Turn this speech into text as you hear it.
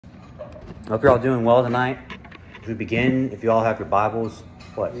I hope you're all doing well tonight. As we begin, if you all have your Bibles,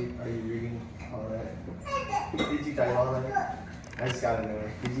 what? Are you reading all that? Did you type all that? I just gotta know.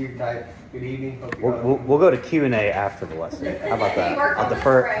 Did you type good evening? Hope you're We'll go to Q&A after the lesson. How about that?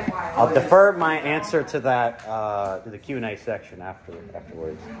 I'll defer my answer to that to the Q&A section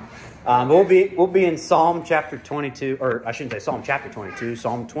afterwards. We'll be in Psalm chapter 22, or I shouldn't say Psalm chapter 22,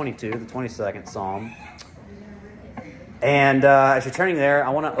 Psalm 22, the 22nd Psalm. And as you're turning there,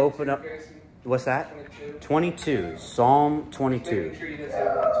 I want to open up. What's that? 22. Psalm 22.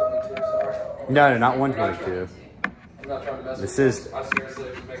 No, not 122. This is.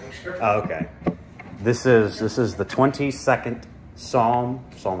 Oh, okay. This is the 22nd Psalm,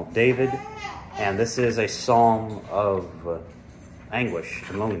 Psalm of David, and this is a psalm of anguish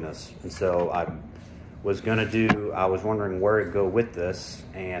and loneliness. And so I was wondering where to go with this,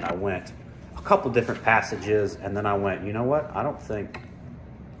 and I went a couple different passages, and then I went, you know what? I don't think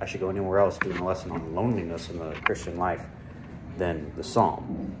I should go anywhere else doing a lesson on loneliness in the Christian life than the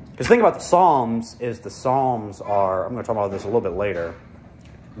Psalm. Because the thing about the Psalms is the Psalms are, I'm going to talk about this a little bit later,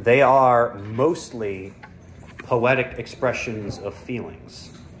 they are mostly poetic expressions of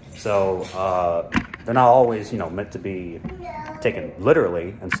feelings. So they're not always, meant to be taken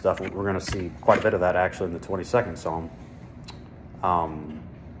literally and stuff. We're going to see quite a bit of that actually in the 22nd Psalm.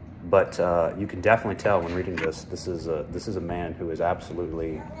 But you can definitely tell when reading this, this is a man who is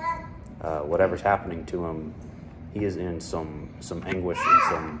absolutely, whatever's happening to him, he is in some anguish and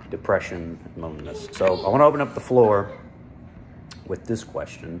some depression and loneliness. So I want to open up the floor with this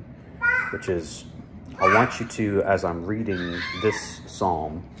question, which is, I want you to, as I'm reading this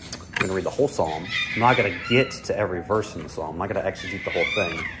psalm, I'm going to read the whole psalm. I'm not going to get to every verse in the psalm. I'm not going to exegete the whole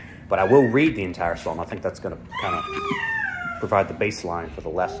thing, but I will read the entire psalm. I think that's going to kind of provide the baseline for the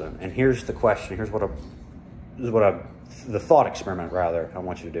lesson. And here's the question. Here's the thought experiment, rather, I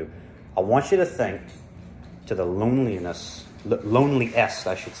want you to do. I want you to think to the loneliest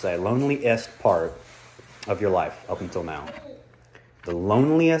part of your life up until now. The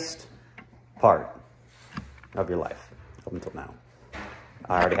loneliest part of your life up until now.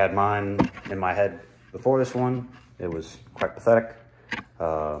 I already had mine in my head before this one. It was quite pathetic,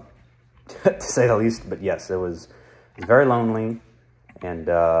 to say the least. But yes, it was very lonely. And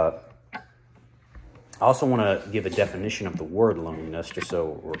I also want to give a definition of the word loneliness, just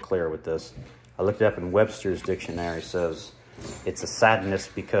so we're clear with this. I looked it up in Webster's dictionary. It says it's a sadness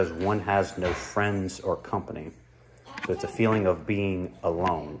because one has no friends or company. So it's a feeling of being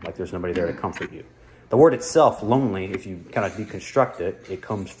alone, like there's nobody there to comfort you. The word itself, lonely, if you kind of deconstruct it, it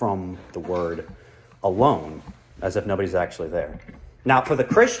comes from the word alone, as if nobody's actually there. Now, for the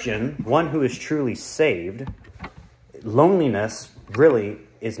Christian, one who is truly saved, loneliness really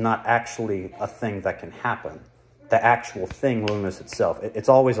is not actually a thing that can happen. The actual thing, loneliness itself, it's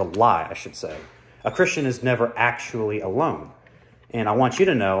always a lie, I should say. A Christian is never actually alone. And I want you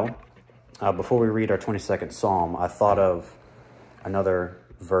to know, before we read our 22nd Psalm, I thought of another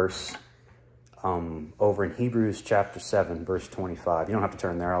verse over in Hebrews chapter 7, verse 25. You don't have to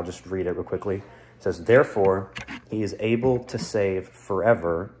turn there. I'll just read it real quickly. It says, "Therefore, he is able to save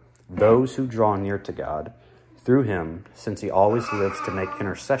forever those who draw near to God through him, since he always lives to make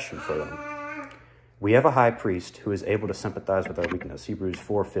intercession for them. We have a high priest who is able to sympathize with our weakness." Hebrews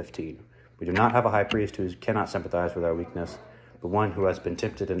 4:15. "We do not have a high priest who cannot sympathize with our weakness, but one who has been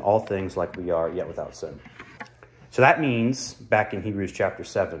tempted in all things like we are, yet without sin." So that means, back in Hebrews chapter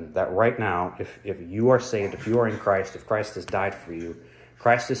 7, that right now, if you are saved, if you are in Christ, if Christ has died for you,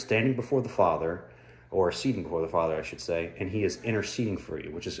 Christ is standing before the Father, or seated before the Father, I should say, and he is interceding for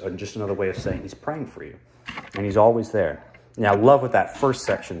you, which is just another way of saying he's praying for you. And he's always there. Now, I love what that first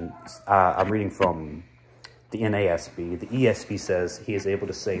section, I'm reading from the NASB. The ESV says he is able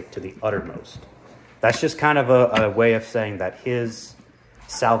to save to the uttermost. That's just kind of a way of saying that his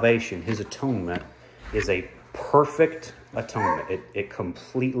salvation, his atonement, is a perfect atonement. It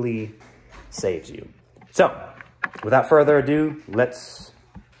completely saves you. So, without further ado, let's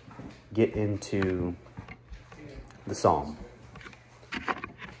get into the psalm.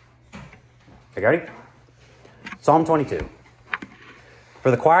 You ready? Psalm 22.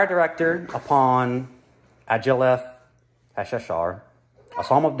 For the choir director upon Ajeleth Hashashar, a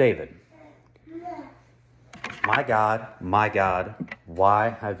psalm of David. My God, why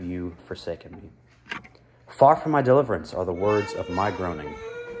have you forsaken me? Far from my deliverance are the words of my groaning.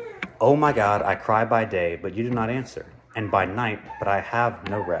 O my God, I cry by day, but you do not answer, and by night, but I have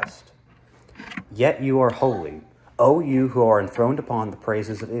no rest. Yet you are holy, O you who are enthroned upon the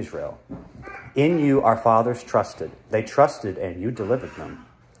praises of Israel. In you our fathers trusted. They trusted, and you delivered them.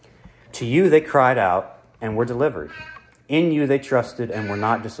 To you they cried out, and were delivered. In you they trusted and were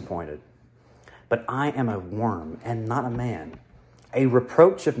not disappointed. But I am a worm and not a man, a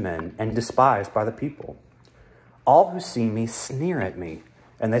reproach of men and despised by the people. All who see me sneer at me,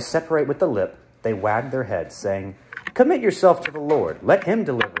 and they separate with the lip. They wag their heads, saying, Commit yourself to the Lord. Let him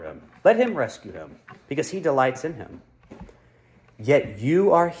deliver him. Let him rescue him, because he delights in him. Yet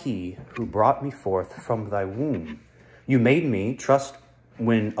you are he who brought me forth from thy womb. You made me trust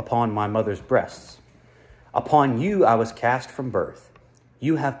when upon my mother's breasts. Upon you I was cast from birth.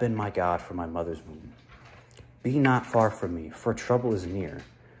 You have been my God from my mother's womb. Be not far from me, for trouble is near,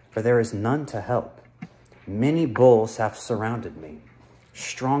 for there is none to help. Many bulls have surrounded me.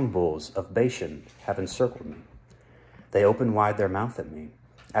 Strong bulls of Bashan have encircled me. They open wide their mouth at me,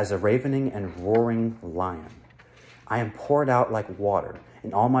 as a ravening and roaring lion. I am poured out like water,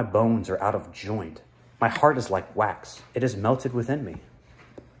 and all my bones are out of joint. My heart is like wax. It is melted within me.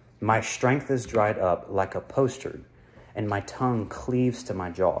 My strength is dried up like a potsherd, and my tongue cleaves to my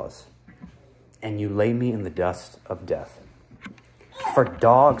jaws. And you lay me in the dust of death. For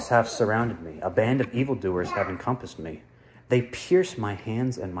dogs have surrounded me. A band of evildoers have encompassed me. They pierce my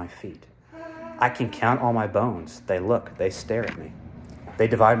hands and my feet. I can count all my bones. They look, they stare at me. They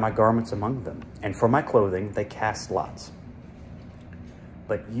divide my garments among them, and for my clothing they cast lots.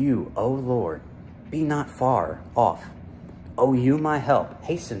 But you, O Lord, be not far off. O you, my help,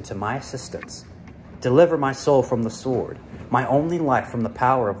 hasten to my assistance. Deliver my soul from the sword, my only life from the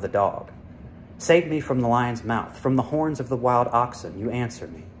power of the dog. Save me from the lion's mouth, from the horns of the wild oxen. You answer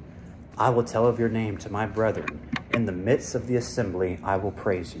me. I will tell of your name to my brethren. In the midst of the assembly, I will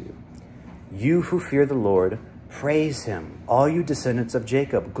praise you. You who fear the Lord, praise him. All you descendants of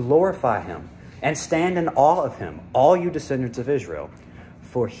Jacob, glorify him and stand in awe of him, all you descendants of Israel.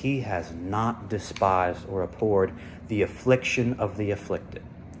 For he has not despised or abhorred the affliction of the afflicted,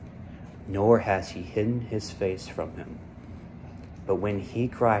 nor has he hidden his face from him. But when he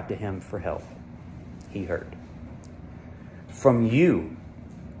cried to him for help, he heard. From you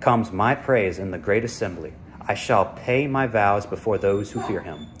comes my praise in the great assembly. I shall pay my vows before those who fear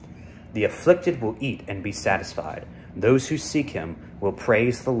him. The afflicted will eat and be satisfied. Those who seek him will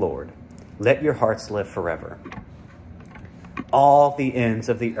praise the Lord. Let your hearts live forever. All the ends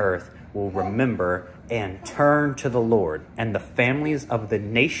of the earth will remember and turn to the Lord, and the families of the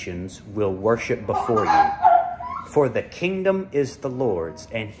nations will worship before you. For the kingdom is the Lord's,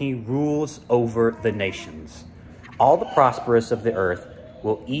 and he rules over the nations. All the prosperous of the earth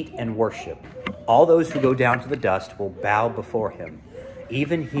will eat and worship. All those who go down to the dust will bow before him,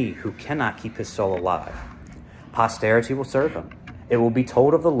 even he who cannot keep his soul alive. Posterity will serve him. It will be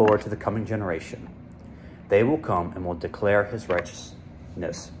told of the Lord to the coming generation. They will come and will declare his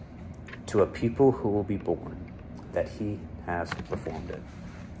righteousness to a people who will be born, that he has performed it.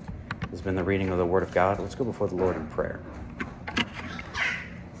 This has been the reading of the Word of God. Let's go before the Lord in prayer.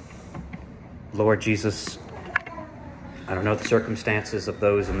 Lord Jesus, I don't know the circumstances of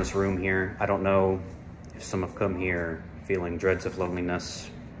those in this room here. I don't know if some have come here feeling dreads of loneliness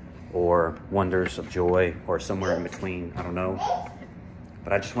or wonders of joy or somewhere in between. I don't know.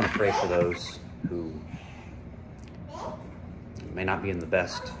 But I just want to pray for those who may not be in the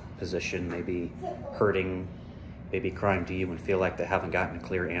best position, maybe hurting, maybe crying to you and feel like they haven't gotten a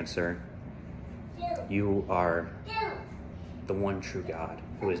clear answer. You are the one true God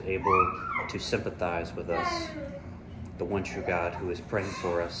who is able to sympathize with us, the one true God who is praying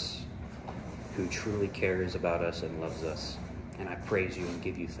for us, who truly cares about us and loves us. And I praise you and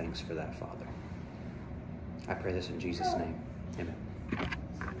give you thanks for that, Father. I pray this in Jesus' name. Amen.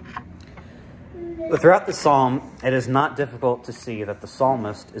 But throughout the psalm, it is not difficult to see that the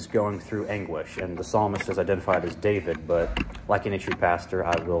psalmist is going through anguish. And the psalmist is identified as David, but like any true pastor,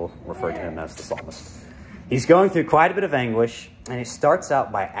 I will refer to him as the psalmist. He's going through quite a bit of anguish, and he starts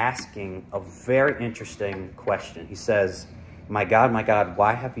out by asking a very interesting question. He says, my God,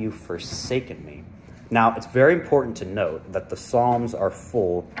 why have you forsaken me? Now, it's very important to note that the Psalms are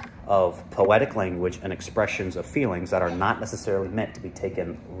full of poetic language and expressions of feelings that are not necessarily meant to be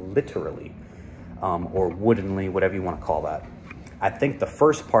taken literally or woodenly, whatever you want to call that. I think the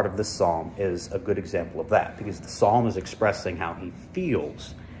first part of this psalm is a good example of that, because the psalm is expressing how he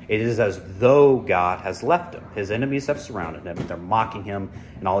feels. It is as though God has left him. His enemies have surrounded him, and they're mocking him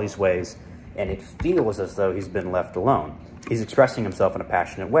in all these ways, and it feels as though he's been left alone. He's expressing himself in a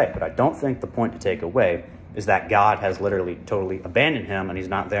passionate way, but I don't think the point to take away is that God has literally totally abandoned him and he's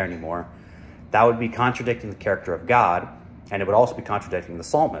not there anymore. That would be contradicting the character of God, and it would also be contradicting the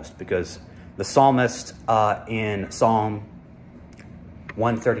psalmist, because the psalmist in Psalm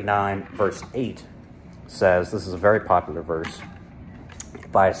 139 verse 8 says, this is a very popular verse,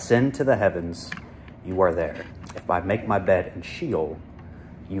 if I ascend to the heavens, you are there. If I make my bed in Sheol,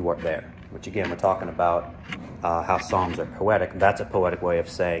 you are there. Which again, we're talking about how Psalms are poetic. That's a poetic way of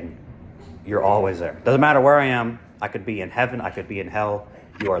saying you're always there. Doesn't matter where I am. I could be in heaven. I could be in hell.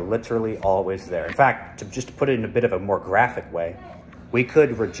 You are literally always there. In fact, just to put it in a bit of a more graphic way, we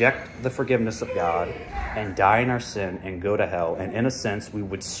could reject the forgiveness of God and die in our sin and go to hell. And in a sense, we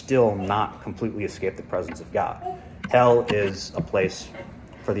would still not completely escape the presence of God. Hell is a place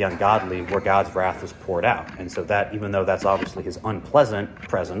for the ungodly where God's wrath is poured out. And so that, even though that's obviously his unpleasant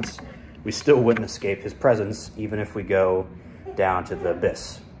presence, we still wouldn't escape his presence, even if we go down to the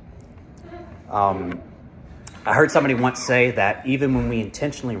abyss. I heard somebody once say that even when we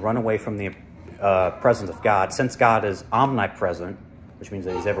intentionally run away from the presence of God, since God is omnipresent, which means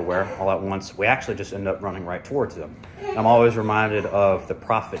that he's everywhere all at once, we actually just end up running right towards him. And I'm always reminded of the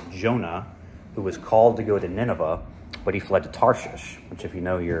prophet Jonah, who was called to go to Nineveh, but he fled to Tarshish, which, if you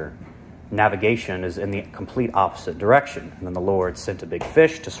know your navigation, is in the complete opposite direction. And then the Lord sent a big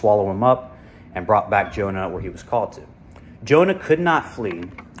fish to swallow him up and brought back Jonah where he was called to. Jonah could not flee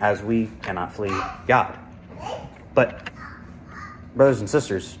as we cannot flee God. But, brothers and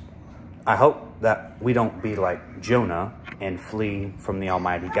sisters, I hope that we don't be like Jonah and flee from the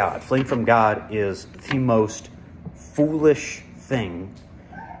Almighty God. Fleeing from God is the most foolish thing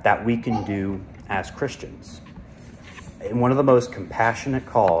that we can do as Christians. In one of the most compassionate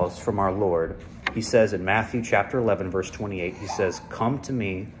calls from our Lord, he says in Matthew chapter 11, verse 28, he says, "Come to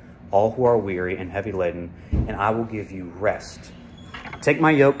me, all who are weary and heavy laden, and I will give you rest. Take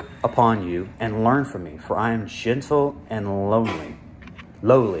my yoke upon you and learn from me, for I am gentle and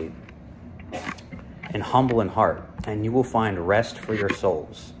lowly, and humble in heart, and you will find rest for your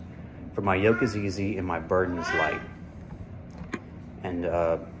souls. For my yoke is easy and my burden is light." And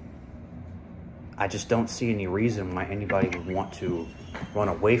I just don't see any reason why anybody would want to run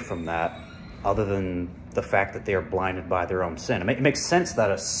away from that other than the fact that they are blinded by their own sin. It makes sense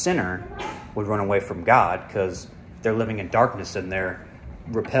that a sinner would run away from God because they're living in darkness and they're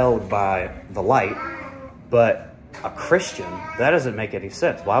repelled by the light. But a Christian, that doesn't make any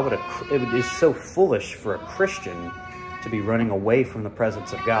sense. Why would it is so foolish for a Christian to be running away from the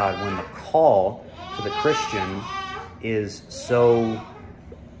presence of God when the call to the Christian is so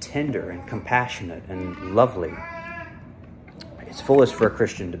tender and compassionate and lovely. It's foolish for a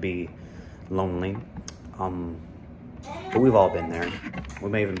Christian to be lonely, but we've all been there. We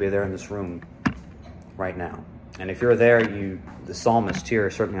may even be there in this room right now. And if you're there, the psalmist here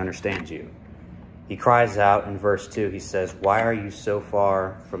certainly understands you. He cries out in verse 2, he says, "Why are you so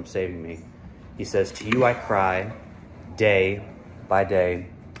far from saving me?" He says, "To you I cry day by day,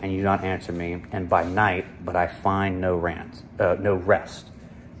 and you do not answer me, and by night, but I find no rest."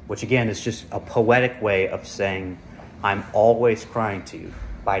 Which again is just a poetic way of saying, I'm always crying to you.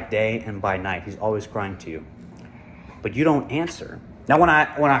 By day and by night, he's always crying to you. But you don't answer. Now, when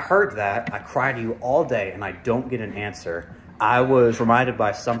I heard that, I cry to you all day and I don't get an answer, I was reminded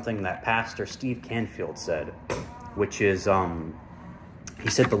by something that Pastor Steve Canfield said, which is, he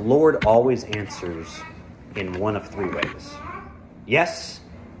said, the Lord always answers in one of three ways. Yes,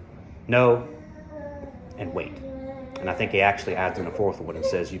 no, and wait. And I think he actually adds in a fourth one and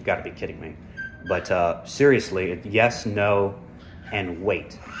says, "You've got to be kidding me." But seriously, yes, no, and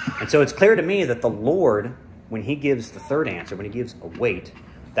wait. And so it's clear to me that the Lord, when he gives the third answer, when he gives a wait,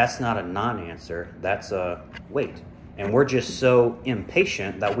 that's not a non-answer, that's a wait. And we're just so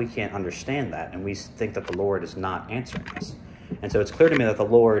impatient that we can't understand that. And we think that the Lord is not answering us. And so it's clear to me that the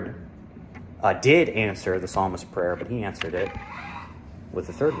Lord did answer the psalmist's prayer, but he answered it with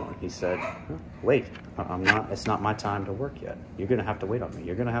the third one. He said, "Wait, it's not my time to work yet. You're going to have to wait on me.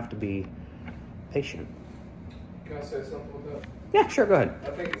 You're going to have to be patient." Can I say something with that? Yeah, sure, go ahead.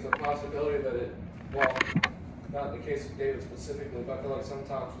 I think it's a possibility that well, not in the case of David specifically, but I feel like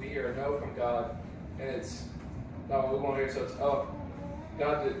sometimes we hear a no from God, and it's, no, we won't hear, so it's, oh,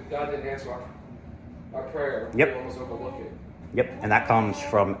 God didn't answer our prayer. Yep. We almost overlook it. Yep, and that comes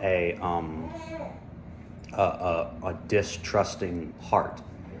from a distrusting heart.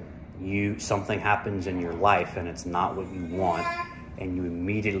 Something happens in your life and it's not what you want, and you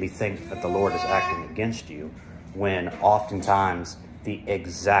immediately think that the Lord is acting against you, when oftentimes the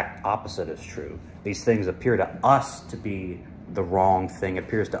exact opposite is true. These things appear to us to be the wrong thing,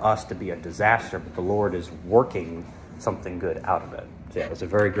 appears to us to be a disaster, but the Lord is working something good out of it. So yeah, it's a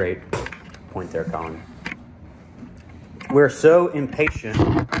very great point there, Colin. We're so impatient.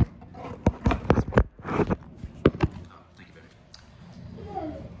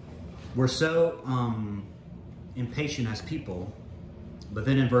 We're so impatient as people, but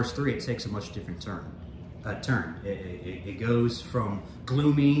then in verse 3, it takes a much different turn. It goes from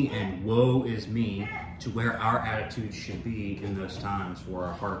gloomy and woe is me to where our attitude should be in those times where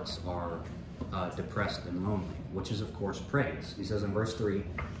our hearts are depressed and lonely, which is, of course, praise. He says in verse 3,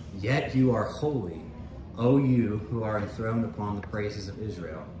 "Yet you are holy, O you who are enthroned upon the praises of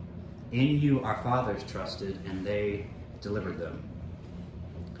Israel. In you our fathers trusted, and they delivered them.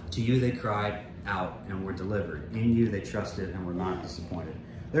 To you they cried out and were delivered. In you they trusted and were not disappointed."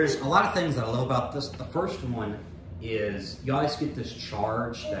 There's a lot of things that I love about this. The first one is you always get this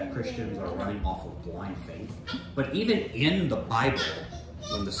charge that Christians are running off of blind faith. But even in the Bible,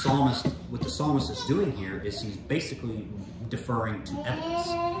 what the psalmist is doing here is he's basically deferring to evidence.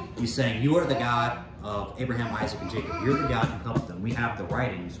 He's saying, you are the God of Abraham, Isaac, and Jacob. You're the God who helped them. We have the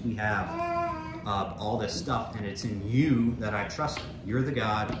writings. We have all this stuff, and it's in you that I trust. You're the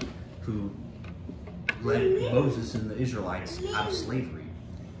God who led Moses and the Israelites out of slavery.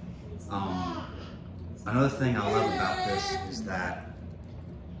 Another thing I love about this is that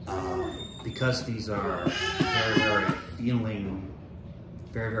because these are very,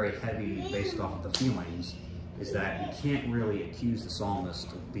 very heavy based off of the feelings, is that you can't really accuse the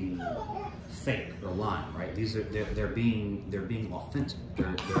psalmist of being fake or lying, right? They're being authentic.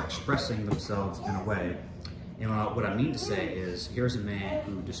 They're expressing themselves in a way. And what I mean to say is, here's a man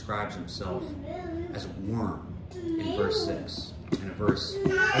who describes himself as a worm in verse 6. And in verse 8,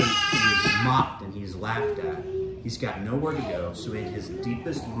 he is mocked and he's laughed at. He's got nowhere to go, so in his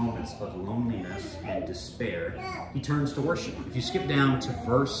deepest moments of loneliness and despair, he turns to worship. If you skip down to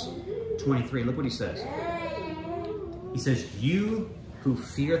verse 23, look what he says. He says, "You who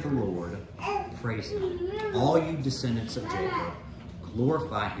fear the Lord, praise him. All you descendants of Jacob,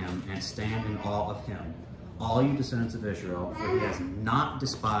 glorify him and stand in awe of him. All you descendants of Israel, for he has not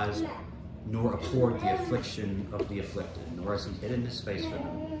despised nor abhorred the affliction of the afflicted, nor has he hidden his face from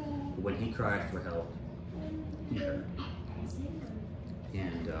them. But when he cried for help, he heard."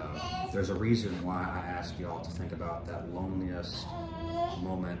 And there's a reason why I asked y'all to think about that loneliest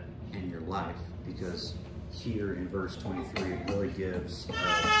moment in your life, because here in verse 23, it really gives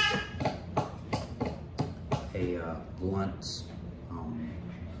a blunt,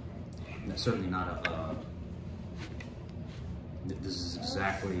 certainly not this is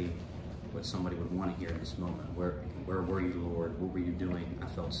exactly what somebody would want to hear in this moment. Where were you, Lord? What were you doing? I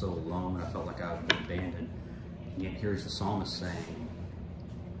felt so alone. I felt like I was abandoned. And yet here's the psalmist saying,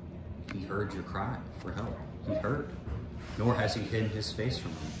 he heard your cry for help. He heard. Nor has he hidden his face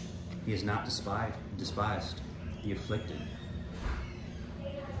from him. He has not despised the afflicted.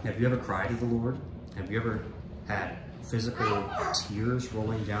 Have you ever cried to the Lord? Have you ever had physical tears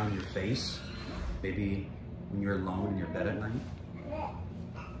rolling down your face? Maybe when you're alone in your bed at night?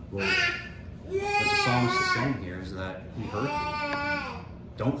 Well, what the psalmist is saying here is that he heard you.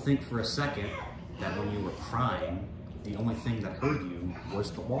 Don't think for a second that when you were crying, the only thing that heard you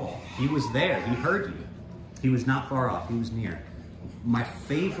was the wall. He was there. He heard you. He was not far off. He was near.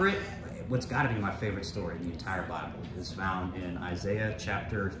 What's got to be my favorite story in the entire Bible is found in Isaiah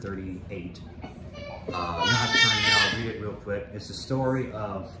chapter 38. You don't have to turn it down. I'll read it real quick. It's the story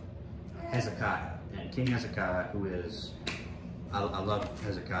of Hezekiah. And King Hezekiah, who is... I love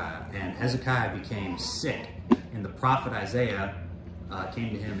Hezekiah. And Hezekiah became sick. And the prophet Isaiah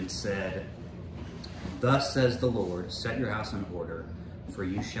came to him and said, "Thus says the Lord, set your house in order, for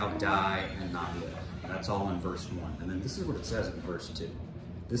you shall die and not live." That's all in verse 1. And then this is what it says in verse 2.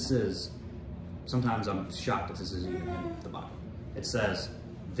 This is, sometimes I'm shocked that this is even in the Bible. It says,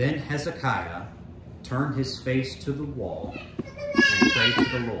 "Then Hezekiah turned his face to the wall and prayed to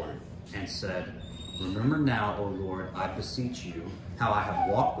the Lord and said, Remember now, O Lord, I beseech you, how I have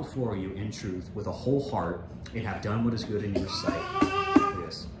walked before you in truth with a whole heart and have done what is good in your sight."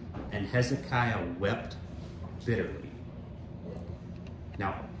 Yes. "And Hezekiah wept bitterly."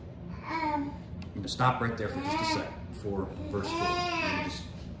 Now, I'm going to stop right there for just a second for verse 4. Let me just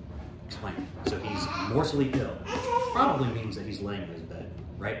explain. So he's morsely ill. Probably means that he's laying in his bed,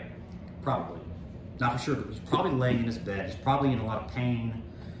 right? Probably. Not for sure, but he's probably laying in his bed. He's probably in a lot of pain.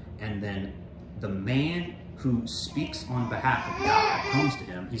 And then the man who speaks on behalf of God comes to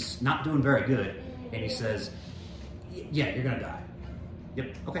him. He's not doing very good. And he says, "Yeah, you're going to die."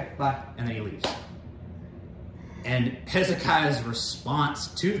 "Yep, okay, bye." And then he leaves. And Hezekiah's response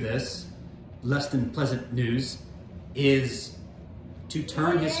to this less than pleasant news is to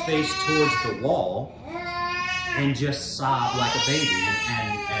turn his face towards the wall and just sob like a baby.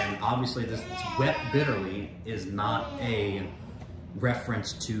 And obviously this wept bitterly is not a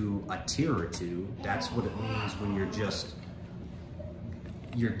reference to a tear or two. That's what it means when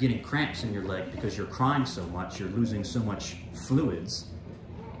you're getting cramps in your leg because you're crying so much, you're losing so much fluids,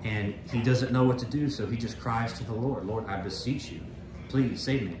 and he doesn't know what to do, so he just cries to the Lord, "Lord, I beseech you, please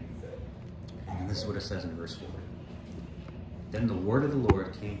save me." And this is what it says in verse 4. Then the word of the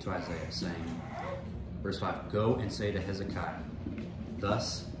Lord came to Isaiah, saying, verse 5, go and say to Hezekiah,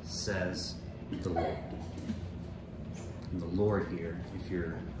 thus says the Lord. And the Lord here, if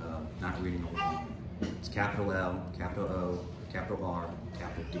you're not reading along, it's capital L, capital O, capital R,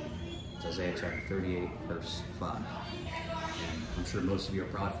 capital D. It's Isaiah chapter 38, verse 5. And I'm sure most of you are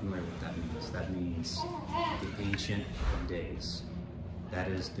probably familiar with what that means. That means the Ancient of Days. That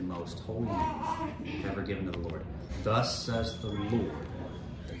is the most holy name ever given to the Lord. Thus says the Lord,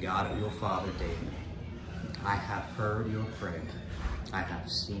 the God of your father David, I have heard your prayer. I have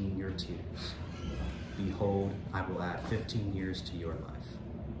seen your tears. Behold, I will add 15 years to your life.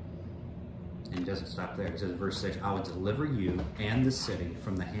 And it doesn't stop there. It says in verse 6, I will deliver you and the city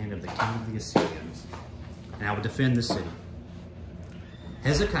from the hand of the king of the Assyrians, and I will defend the city.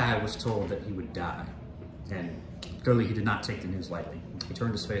 Hezekiah was told that he would die, and clearly he did not take the news lightly. He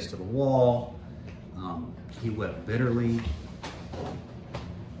turned his face to the wall. He wept bitterly.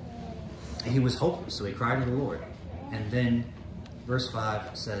 He was hopeless, so he cried to the Lord. And then verse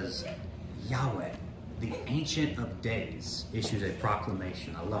 5 says, Yahweh, the Ancient of Days, issues a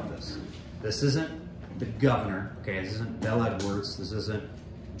proclamation. I love this. This isn't the governor, okay? This isn't Bell Edwards. This isn't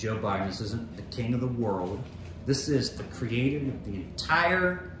Joe Biden. This isn't the king of the world. This is the creator of the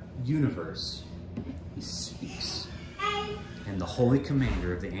entire universe. He speaks. And the holy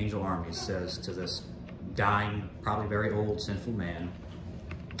commander of the angel army says to this dying, probably very old, sinful man,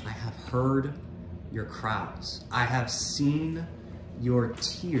 I have heard your cries. I have seen your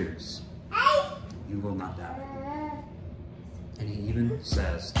tears. You will not die. And he even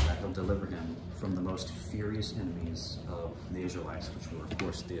says that he'll deliver him from the most furious enemies of the Israelites, which were, of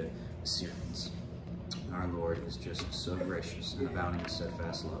course, the Assyrians. Our Lord is just so gracious and abounding in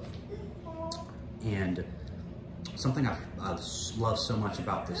steadfast love. And something I love so much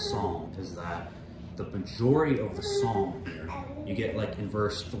about this psalm is that the majority of the psalm here, you get like in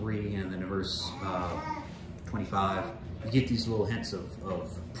verse 3 and then in verse 25, you get these little hints of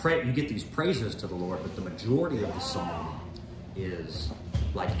you get these praises to the Lord, but the majority of the psalm is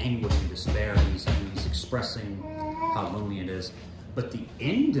like anguish and despair. He's expressing how lonely it is. But the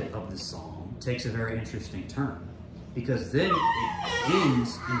end of the psalm takes a very interesting turn, because then it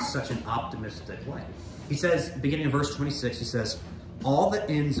ends in such an optimistic way. He says, beginning in verse 26, he says, all the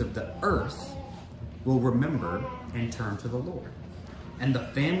ends of the earth will remember and turn to the Lord, and the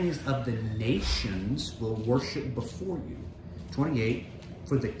families of the nations will worship before you. 28,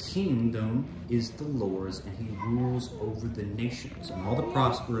 for the kingdom is the Lord's, and he rules over the nations, and all the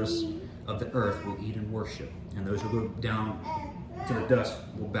prosperous of the earth will eat and worship, and those who go down to the dust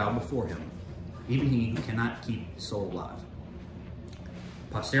will bow before him, even he who cannot keep his soul alive.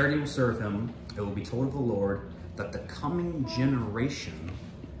 Posterity will serve him. It will be told of the Lord that the coming generation,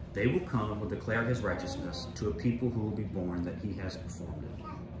 they will come and will declare his righteousness to a people who will be born, that he has performed it.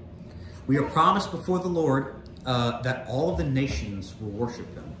 We are promised before the Lord that all of the nations will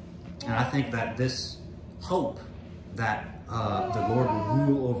worship him. And I think that this hope that the Lord will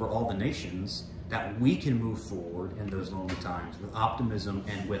rule over all the nations, that we can move forward in those lonely times with optimism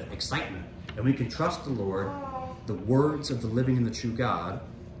and with excitement. And we can trust the Lord, the words of the living and the true God,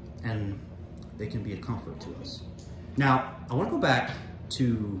 and they can be a comfort to us. Now, I want to go back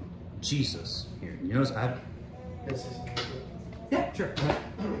to Jesus here. You notice yeah, sure.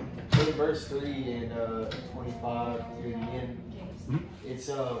 So in verse 3 and 25 through the end, it's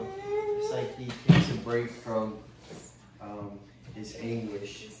like he takes a break from his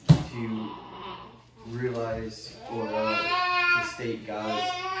anguish to realize or to state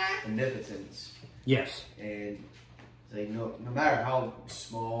God's omnipotence. Yes. And it's like no matter how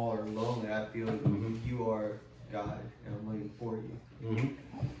small or lonely I feel, you are God, and I'm waiting for you.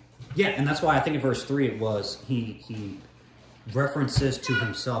 Yeah, and that's why I think in verse 3 it was he references to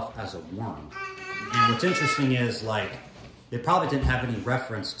himself as a worm. And what's interesting is, like, they probably didn't have any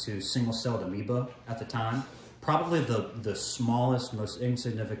reference to single-celled amoeba at the time. Probably the smallest, most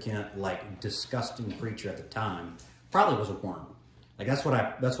insignificant, like, disgusting creature at the time probably was a worm. Like, that's what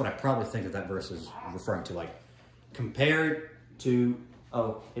I probably think that verse is referring to. Like, compared to,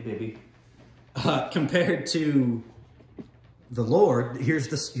 oh, hey baby, compared to the Lord, here's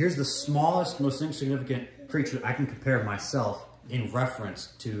the smallest, most insignificant creature I can compare myself in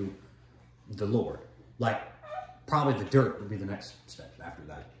reference to the Lord. Like, probably the dirt would be the next step after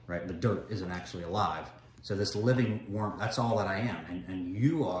that, right? The dirt isn't actually alive. So this living worm, that's all that I am. And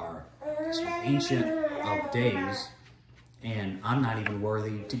you are this Ancient of Days, and I'm not even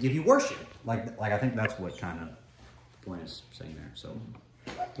worthy to give you worship. Like I think that's what kind of the point is saying there. So,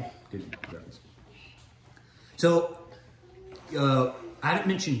 yeah, good reference. So, I didn't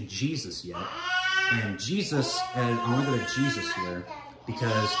mention Jesus yet. And Jesus, and I want to go to Jesus here,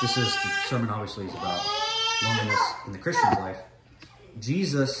 because this is, the sermon obviously is about loneliness in the Christian's life.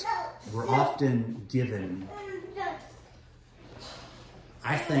 Jesus, we're often given,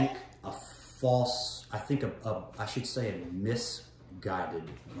 I think, a false, I should say a misguided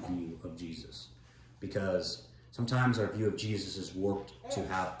view of Jesus. Because sometimes our view of Jesus is warped to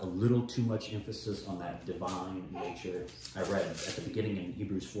have a little too much emphasis on that divine nature. I read at the beginning in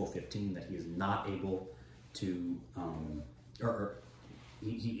Hebrews 4:15 that he is not able to,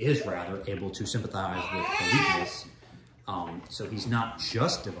 he is rather able to sympathize with a weakness. So he's not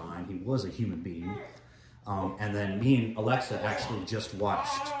just divine, he was a human being. And then me and Alexa actually just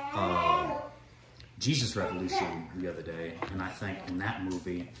watched Jesus Revolution the other day, and I think in that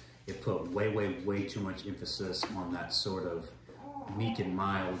movie, it put way too much emphasis on that sort of meek and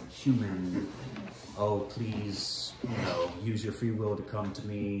mild human, oh, please, use your free will to come to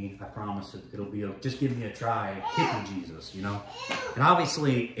me. I promise it'll be, just give me a try, hippie Jesus, And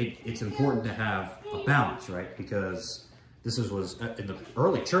obviously, it's important to have a balance, right? Because this was, in the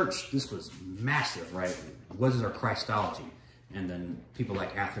early church, this was massive, right? What is our Christology? And then people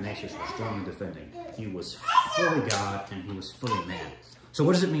like Athanasius were strongly defending. He was fully God and he was fully man. So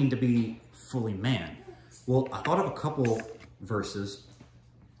what does it mean to be fully man? Well, I thought of a couple verses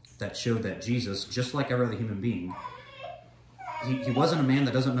that showed that Jesus, just like every other human being, he wasn't a man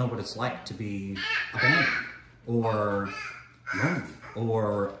that doesn't know what it's like to be abandoned or lonely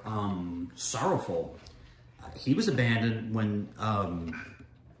or sorrowful. He was abandoned when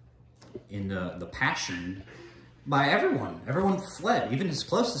in the Passion by everyone. Everyone fled. Even his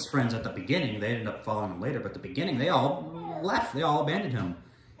closest friends at the beginning, they ended up following him later, but at the beginning, they all left. They all abandoned him.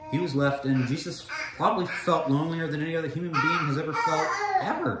 He was left, and Jesus probably felt lonelier than any other human being has ever felt,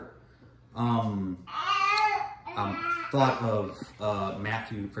 ever. Thought of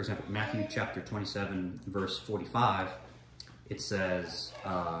Matthew, for example, Matthew chapter 27, verse 45. It says,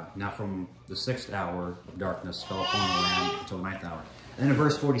 now from the 6th hour of darkness fell upon the land until the 9th hour. And then in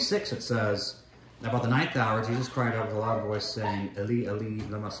verse 46, it says, about the 9th hour, Jesus cried out with a loud voice, saying, Eli, Eli,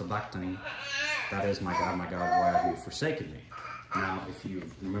 lama sabachthani. That is, my God, why have you forsaken me? Now, if you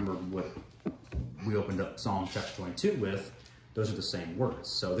remember what we opened up Psalm chapter 22 with, those are the same words.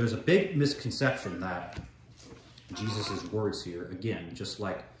 So there's a big misconception that Jesus' words here, again, just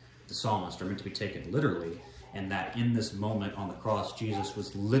like the psalmist, are meant to be taken literally, and that in this moment on the cross, Jesus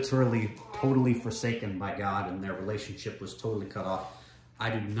was literally totally forsaken by God and their relationship was totally cut off. I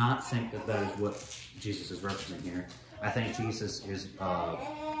do not think that that is what Jesus is referencing here. I think Jesus is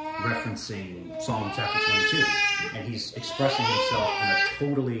referencing Psalm chapter 22, and he's expressing himself in a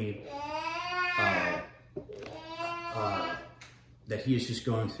totally, that he is just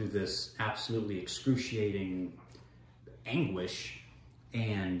going through this absolutely excruciating anguish,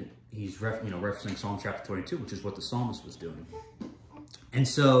 and he's referencing Psalm chapter 22, which is what the psalmist was doing. And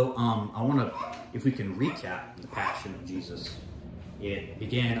so I want to, if we can recap the passion of Jesus. It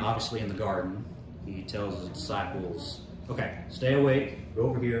began obviously in the garden. He tells his disciples, okay, stay awake, go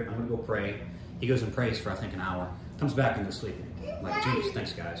over here, I'm gonna go pray. He goes and prays for I think an hour, comes back and they're sleeping. Like, geez,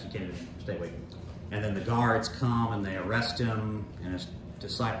 thanks guys, you can't even stay awake. And then the guards come and they arrest him, and his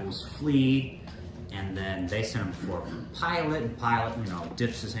disciples flee, and then they send him before Pilate, and Pilate,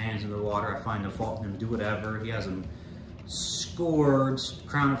 dips his hands in the water. I find no fault in him, do whatever. He has him scourged,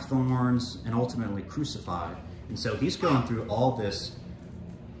 crown of thorns, and ultimately crucified. And so he's going through all this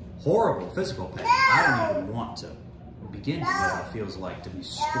horrible physical pain. I don't even want to begin to know what it feels like to be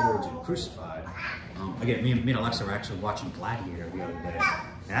scourged and crucified. Again, me and Alexa were actually watching Gladiator the other day,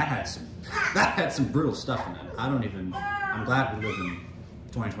 and that had some brutal stuff in it. I'm glad we live in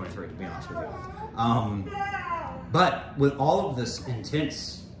 2023, to be honest with you. But with all of this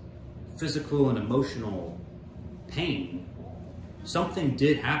intense physical and emotional pain, something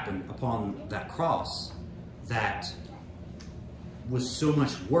did happen upon that cross that was so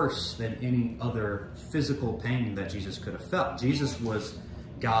much worse than any other physical pain that Jesus could have felt. Jesus was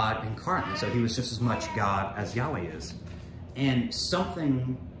God incarnate, so he was just as much God as Yahweh is. And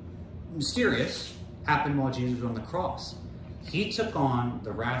something mysterious happened while Jesus was on the cross. He took on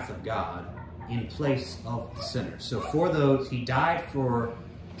the wrath of God in place of the sinners. So for those, he died for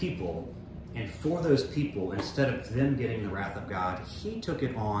people, and for those people, instead of them getting the wrath of God, he took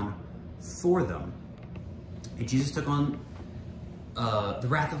it on for them. And Jesus took on the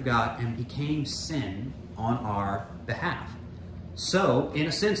wrath of God and became sin on our behalf. So, in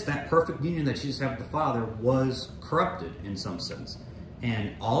a sense, that perfect union that Jesus had with the Father was corrupted in some sense.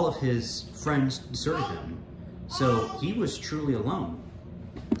 And all of his friends deserted him. So he was truly alone.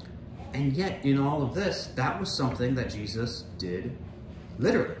 And yet, in all of this, that was something that Jesus did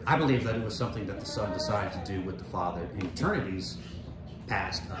literally. I believe that it was something that the Son decided to do with the Father in eternities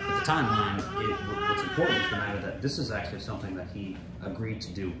past. But the timeline, what's important is the matter that this is actually something that he agreed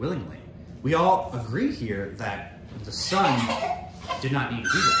to do willingly. We all agree here that the Son did not need to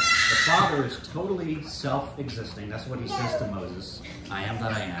do that. The Father is totally self-existing. That's what he says to Moses. I am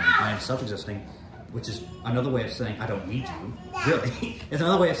that I am. I am self-existing, which is another way of saying I don't need you. Really. It's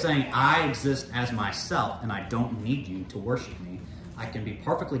another way of saying I exist as myself and I don't need you to worship me. I can be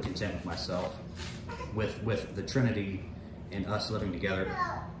perfectly content with myself, with the Trinity and us living together.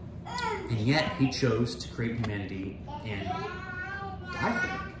 And yet he chose to create humanity and die for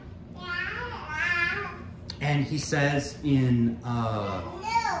them. And he says in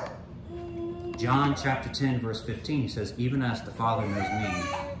John chapter 10, verse 15, he says, even as the Father knows me,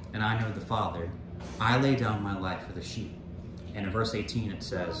 and I know the Father, I lay down my life for the sheep. And in verse 18 it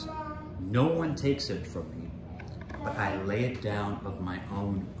says, no one takes it from me, but I lay it down of my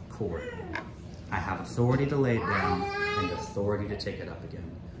own accord. I have authority to lay it down and authority to take it up again.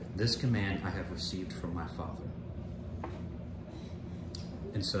 This command I have received from my Father.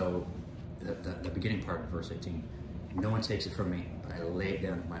 And so, the beginning part of verse 18, no one takes it from me, but I lay it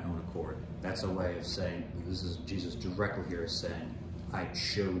down of my own accord. That's a way of saying, this is Jesus directly here is saying, I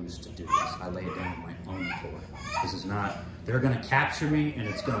chose to do this. I lay it down of my own accord. This is not, they're going to capture me and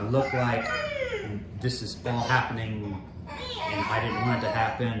it's going to look like this is all happening and I didn't want it to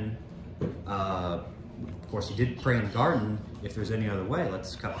happen. Of course, he did pray in the garden, if there's any other way,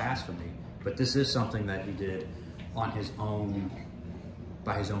 let's cut past from me. But this is something that he did on his own,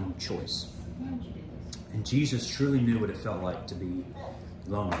 by his own choice. And Jesus truly knew what it felt like to be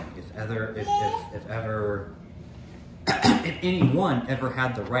lonely. If anyone ever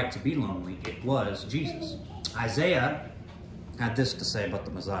had the right to be lonely, it was Jesus. Isaiah had this to say about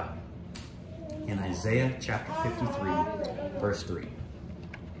the Messiah. In Isaiah chapter 53, verse 3.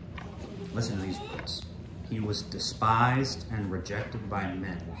 Listen to these words. He was despised and rejected by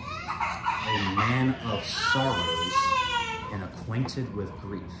men, a man of sorrows and acquainted with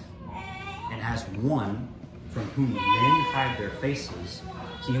grief. And as one from whom men hide their faces,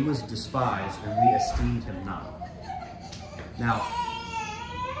 he was despised and we esteemed him not. Now,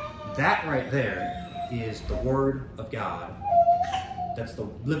 that right there is the Word of God. That's the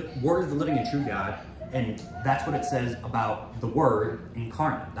Word of the living and true God. And that's what it says about the Word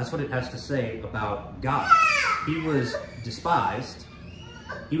incarnate. That's what it has to say about God. He was despised.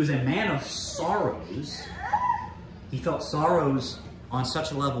 He was a man of sorrows. He felt sorrows on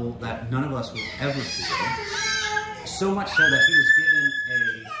such a level that none of us will ever feel. So much so that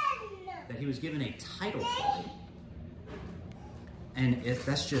he was given a title for it. And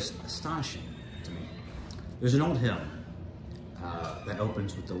that's just astonishing to me. There's an old hymn that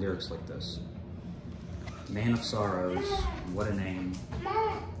opens with the lyrics like this. Man of sorrows, what a name,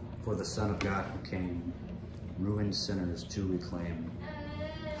 for the Son of God who came, ruined sinners to reclaim.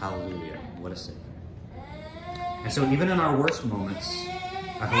 Hallelujah, what a Savior. And so even in our worst moments,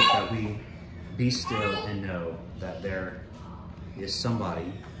 I hope that we be still and know that there is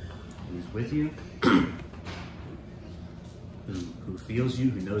somebody who's with you, who feels you,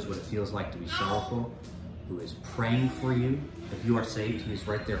 who knows what it feels like to be sorrowful, who is praying for you. If you are saved, he is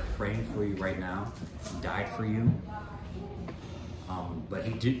right there praying for you right now. He died for you. But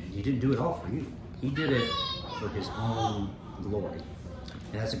he didn't do it all for you. He did it for his own glory.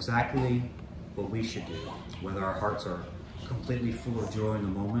 And that's exactly what we should do, whether our hearts are completely full of joy in the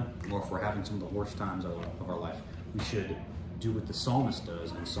moment or if we're having some of the worst times of our life. We should do what the psalmist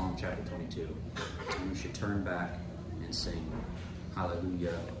does in Psalm chapter 22. And we should turn back and sing,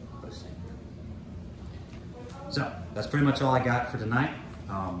 hallelujah, what a Savior. So, that's pretty much all I got for tonight.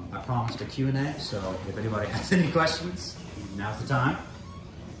 I promised a Q&A, so if anybody has any questions, now's the time.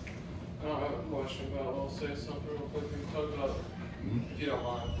 I don't have a question, but I'll say something real quick. We can talk about, if you don't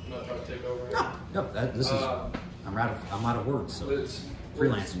mind, I'm not trying to take over. No, I'm out of words, so it's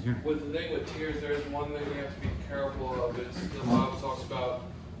freelancing here. With the thing with tears, there's one thing we have to be careful of. Is the Bible talks about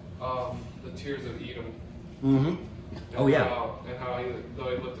the tears of Edom. Mm-hmm. Oh, yeah. And how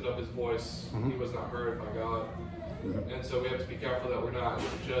though he lifted up his voice, he was not heard by God. Mm-hmm. And so we have to be careful that we're not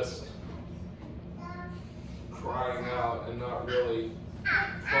just crying out and not really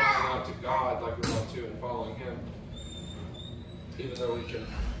crying out to God like we want to and following him. Even though we can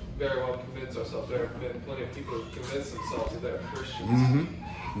very well convince ourselves. There have been plenty of people who convince themselves that they're Christians.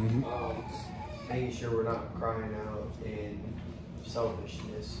 Mm-hmm. Mm-hmm. Making sure we're not crying out in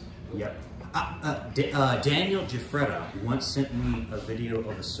selfishness. Yep. Daniel Giuffreda once sent me a video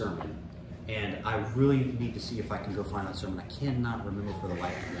of a sermon, and I really need to see if I can go find that sermon. I cannot remember for the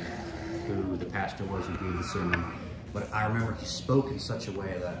life of me who the pastor was who gave the sermon, but I remember he spoke in such a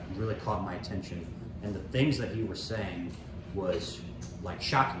way that really caught my attention, and the things that he was saying was like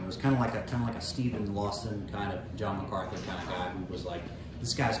shocking. It was kind of like a Stephen Lawson kind of John MacArthur kind of guy who was like,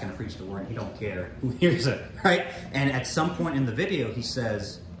 this guy's going to preach the word and he don't care who hears it, right? And at some point in the video he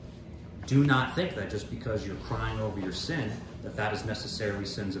says, do not think that just because you're crying over your sin that is necessarily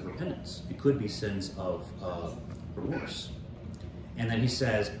sins of repentance. It could be sins of remorse. And then he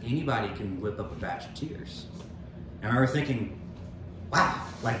says anybody can whip up a batch of tears. And I remember thinking, wow,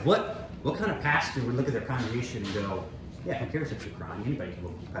 like what kind of pastor would look at their congregation and go, yeah, who cares if you're crying? Anybody can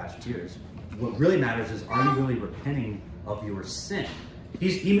whip up a batch of tears. What really matters is, are you really repenting of your sin?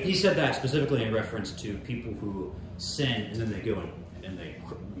 He said that specifically in reference to people who sin and then they go and they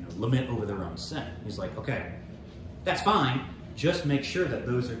lament over their own sin. He's like, okay, that's fine. Just make sure that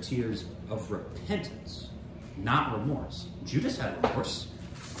those are tears of repentance, not remorse. Judas had remorse.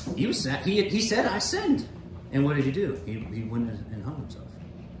 He said, I sinned. And what did he do? He went and hung himself.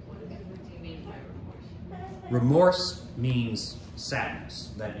 What do you mean by remorse? Remorse means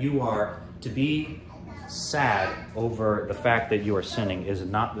sadness. That you are to be sad over the fact that you are sinning is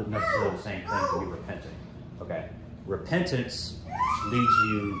not necessarily the same thing to be repenting. Okay? Repentance leads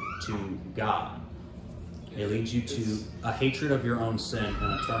you to God. It leads you to a hatred of your own sin and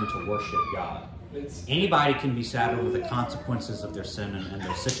a turn to worship God. Anybody can be sad over the consequences of their sin and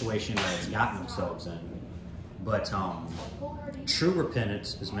the situation that it's gotten themselves in. But true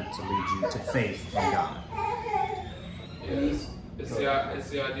repentance is meant to lead you to faith in God. It's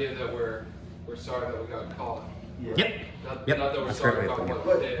the idea that we're sorry that we got caught. Yeah. Yep. Not Yep. that we're That's sorry a great about way to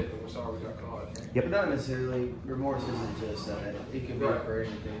what we did, but we're sorry we got caught. Yep. But not necessarily. Remorse isn't just that. It can be Right. for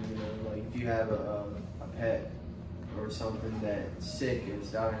anything. You know, like if you have a pet or something that's sick and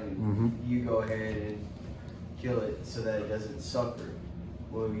it's dying, you go ahead and kill it so that it doesn't suffer.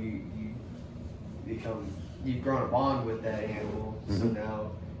 Well, you've grown a bond with that animal, so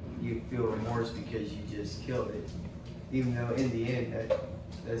now you feel remorse because you just killed it. Even though in the end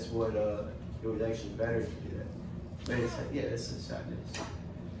that's what it was actually better to do that. But it's a sadness.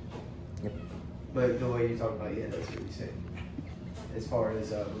 Yep. But the way you talk about that's what you're saying. As far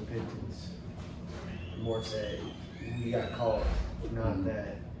as repentance, more that we got caught, not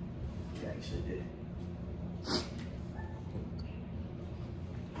that we actually did.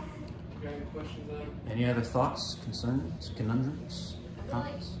 You got any questions on it? Any other thoughts, concerns, conundrums, I feel like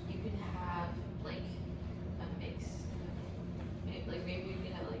comments? you can have like a mix. Like maybe you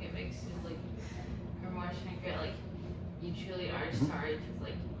can have like a mix of like remorse and regret. Like you truly are sorry because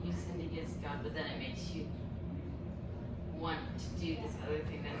like you sinned against God, but then it makes you want to do this other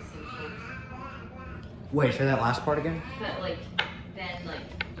thing that's sinful. Wait, say that last part again? But like then like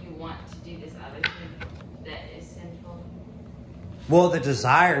you want to do this other thing that is sinful. Well, the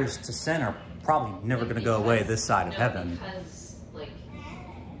desires to sin are probably never going to go away this side of heaven. Because like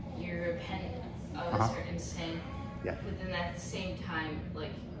you repent of a certain sin, Yeah. but then at the same time,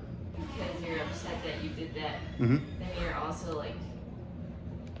 like because you're upset that you did that, Mhm. then you're also like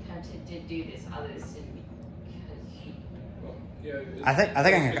tempted to do this other sin because you. Well, yeah, I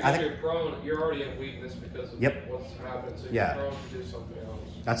think you're prone. You're already in weakness because of Yep. what's happened, so you're Yeah. prone to do something else.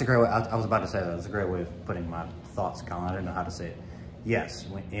 That's a great way. I was about to say that. That's a great way of putting my thoughts, Colin. I didn't know how to say it. Yes,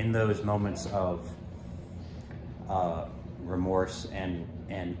 in those moments of remorse and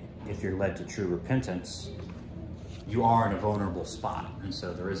if you're led to true repentance, you are in a vulnerable spot. And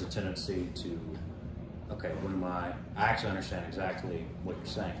so there is a tendency to, okay, when am I actually understand exactly what you're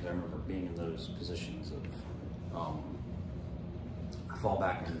saying, because I remember being in those positions of, I fall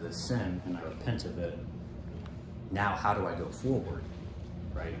back into this sin and I repent of it. Now, how do I go forward,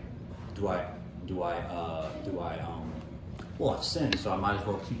 right? Well, I've sinned, so I might as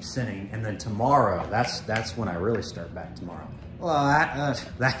well keep sinning. And then tomorrow, that's when I really start back tomorrow. Well,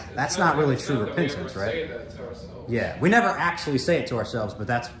 that's not really true repentance, right? Say that to ourselves. Yeah, we never actually say it to ourselves, but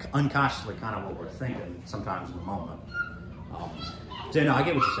that's unconsciously kind of what we're thinking sometimes in the moment. So, no, I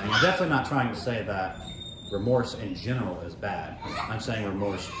get what you're saying. I'm definitely not trying to say that remorse in general is bad. I'm saying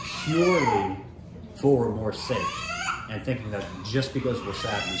remorse purely for remorse sake, and thinking that just because we're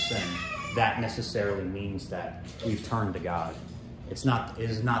sad we sin, that necessarily means that we've turned to God. It is not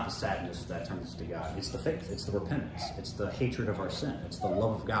the sadness that turns us to God. It's the faith. It's the repentance. It's the hatred of our sin. It's the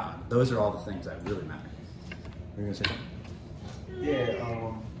love of God. Those are all the things that really matter. Were you going to say something?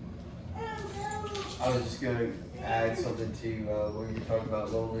 Yeah, I was just going to add something to when you talk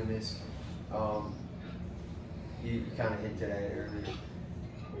about loneliness. You kind of hinted at it earlier.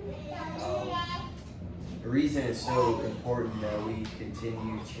 The reason it's so important that we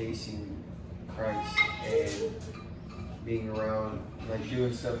continue chasing Christ and being around, like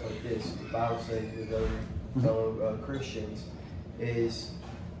doing stuff like this. The Bible says fellow Christians, is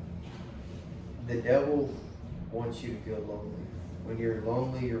the devil wants you to feel lonely. When you're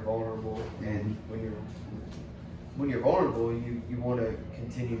lonely, you're vulnerable, and when you're vulnerable, you want to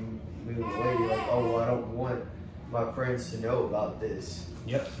continue moving away. You're like, oh, well, I don't want my friends to know about this.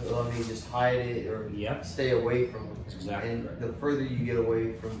 Yep. So let me just hide it or stay away from them. That's exactly and right. the further you get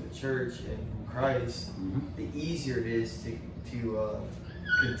away from the church and from Christ, the easier it is to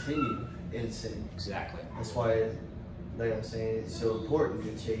continue in sin. Exactly. That's why, like I'm saying, it's so important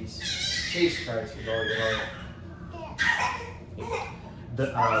to chase Christ with all your heart.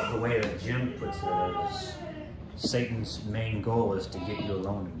 The way that Jim puts it is, Satan's main goal is to get you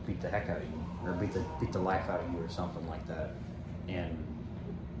alone and beat the heck out of you, or beat the life out of you, or something like that. And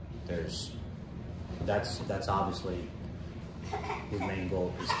that's obviously his main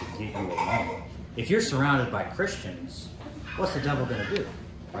goal, is to get you alone. If you're surrounded by Christians, what's the devil going to do?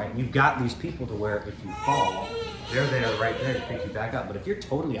 Right? You've got these people to where if you fall, they're there right there to pick you back up. But if you're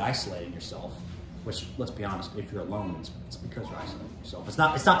totally isolating yourself, which, let's be honest, if you're alone, it's because you're isolating yourself. It's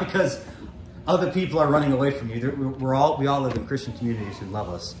not because other people are running away from you. We all live in Christian communities who love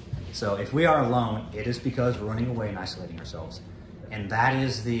us. So if we are alone, it is because we're running away and isolating ourselves. And that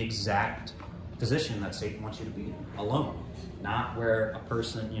is the exact position that Satan wants you to be in, alone. Not where a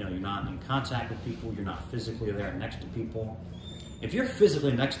person, you're not in contact with people, you're not physically there next to people. If you're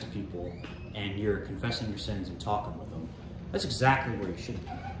physically next to people and you're confessing your sins and talking with them, that's exactly where you should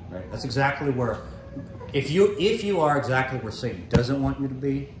be, right? That's exactly where, if you are exactly where Satan doesn't want you to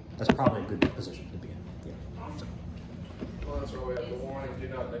be, that's probably a good position to be in. Yeah. So. Well, that's where we have the warning: do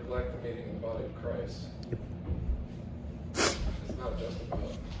not neglect the meeting of the body of Christ. Yep. It's not just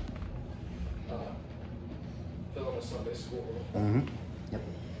about filling a Sunday school. Yep.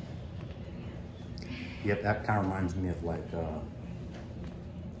 Yep. That kind of reminds me of like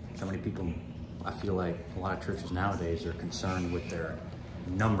so many people. I feel like a lot of churches nowadays are concerned with their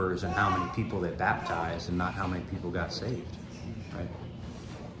numbers and how many people they baptized, and not how many people got saved. Right?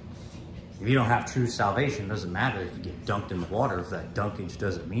 If you don't have true salvation, it doesn't matter if you get dunked in the water if that dunkage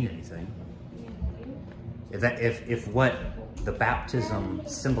doesn't mean anything. If what the baptism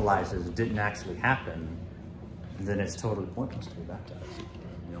symbolizes didn't actually happen, then it's totally pointless to be baptized.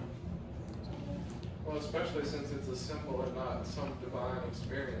 Well, especially since it's a symbol and not some divine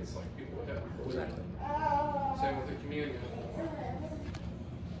experience like people would have believed. Exactly. Same with the communion.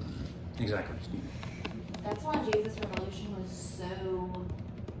 Exactly. That's why Jesus Revolution was so,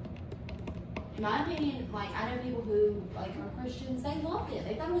 in my opinion, like, I know people who like are Christians, they loved it.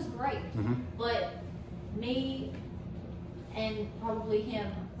 They thought it was great. But me and probably him,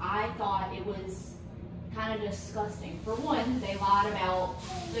 I thought it was kind of disgusting. For one, they lied about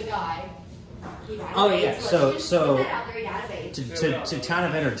the guy. He died of AIDS. So put that out there, he died of AIDS. to kind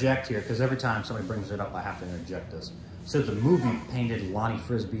of interject here, because every time somebody brings it up, I have to interject this. So the movie painted Lonnie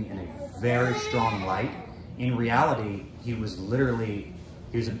Frisbee in a very strong light. In reality, he was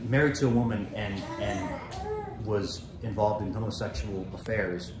married to a woman and was involved in homosexual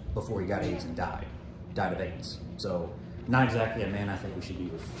affairs before he got AIDS and died of AIDS. So not exactly a man I think we should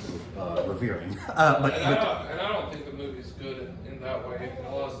be revering. But I don't think the movie's good in that way. And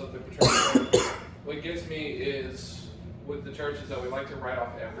a lot of stuff they portray. What gets me is with the churches that we like to write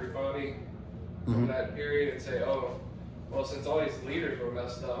off everybody from that period and say, oh, well, since all these leaders were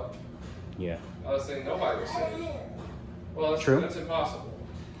messed up, I was saying nobody was saved. Well, that's impossible.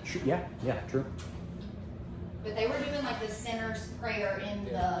 Yeah, true. But they were doing like the sinner's prayer in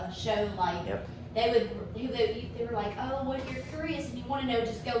the show, like they were like, oh, well, if you're curious and you want to know,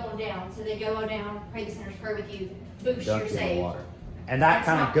 just go on down. So they go on down, pray the sinner's prayer with you, boost your saved. And that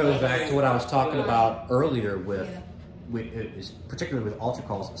kind of goes back to what I was talking about earlier with particularly with altar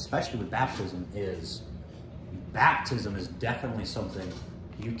calls, especially with baptism. Baptism is definitely something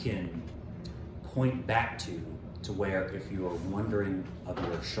you can point back to where if you are wondering of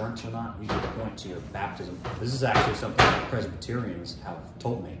your assurance or not, you can point to your baptism. This is actually something that Presbyterians have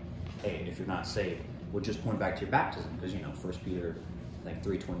told me. Hey, if you're not saved, we'll just point back to your baptism, because 1 Peter, I think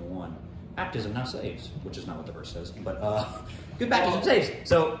 3:21, baptism now saves, which is not what the verse says, but good baptism saves.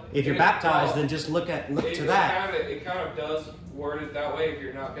 So if you're baptized, then just look to that. It kind of does word it that way if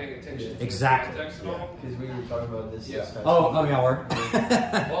you're not paying attention to Exactly. the context at all. Because we were talking about this. Oh, yeah, we're.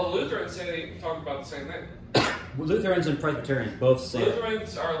 Well, Lutherans say they talk about the same thing. Lutherans and Presbyterians both say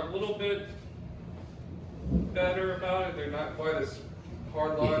Lutherans are a little bit better about it. They're not quite as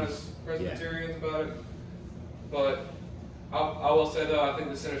hard line as Presbyterians about it. But I will say though, I think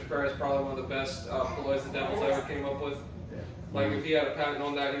the sinner's prayer is probably one of the best ploys the devil's ever came up with. Like if he had a patent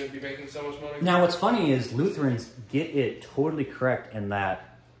on that, he would be making so much money. Now what's funny is Lutherans get it totally correct in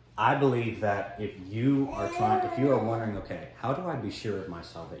that I believe that if you are wondering, okay, how do I be sure of my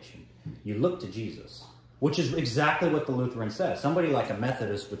salvation? You look to Jesus, which is exactly what the Lutheran says. Somebody like a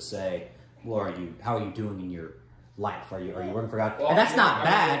Methodist would say, well, how are you doing in your life? Are you working for God? Well, and that's not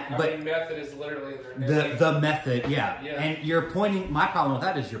bad, but method is literally their name. the method, yeah. Yeah. And you're pointing, my problem with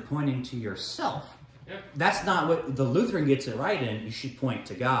that is you're pointing to yourself. Yeah. That's not what the Lutheran gets it right in. You should point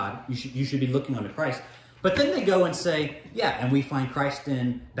to God. You should be looking unto Christ. But then they go and say, yeah, and we find Christ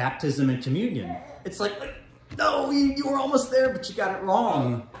in baptism and communion. It's like no, you were almost there, but you got it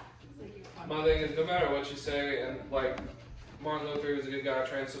wrong. My thing is, no matter what you say, and like Martin Luther was a good guy,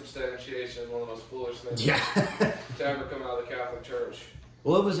 transubstantiation is one of the most foolish things to ever come out of the Catholic Church.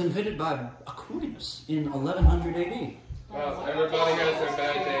 Well, it was invented by Aquinas in 1100 AD. Well, everybody has their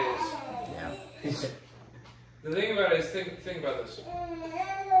bad days. Yeah. The thing about it is, think about this.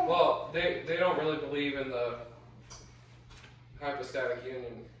 Well, they don't really believe in the hypostatic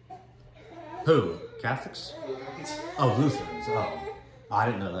union. Who? Catholics? Lutherans. Oh, Lutherans. Oh, I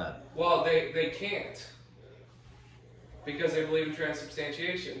didn't know that. Well, they can't. Because they believe in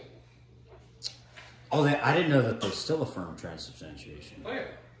transubstantiation. Oh, I didn't know that they still affirm transubstantiation. Oh yeah.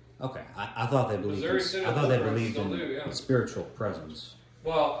 Okay, I thought they believed. Missouri Synod Lutherans still do, yeah. Spiritual presence.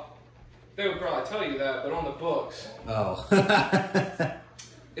 Well, they would probably tell you that, but on the books, Oh.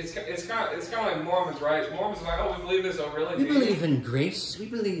 it's kind of like Mormons, right? Mormons are like, oh, we believe this, oh really? We believe in grace. We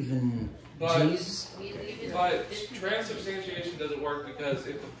believe in Jesus. We leave it But this- transubstantiation doesn't work because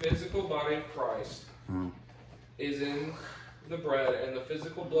if the physical body of Christ is in the bread and the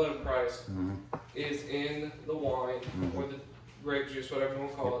physical blood of Christ is in the wine or the grape juice, whatever you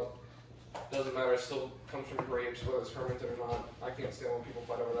want to call it, doesn't matter. It still comes from grapes, whether it's fermented or not. I can't stand when people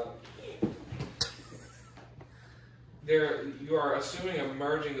fight over that. You are assuming a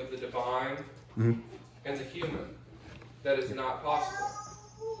merging of the divine and the human that is not possible.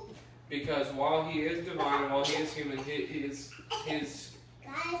 Because while he is divine and while he is human, his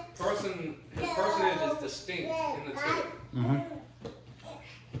personage is distinct in the two.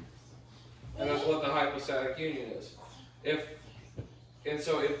 And that's what the hypostatic union is.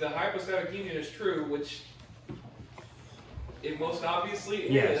 So if the hypostatic union is true, which it most obviously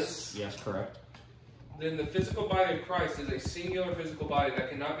is, Yes, correct. then the physical body of Christ is a singular physical body that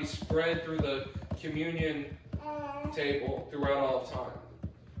cannot be spread through the communion table throughout all of time.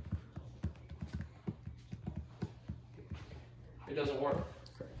 It doesn't work.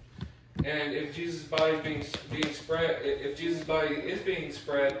 And if Jesus' body is being spread, if Jesus' body is being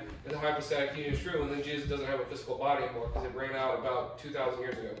spread, then the hypostatic union is true, and then Jesus doesn't have a physical body anymore because it ran out about 2,000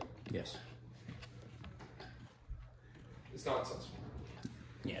 years ago. Yes. It's nonsense.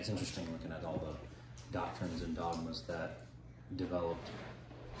 Yeah, it's interesting looking at all the doctrines and dogmas that developed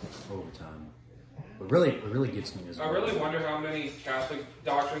over time. What really gets me is I really wonder how many Catholic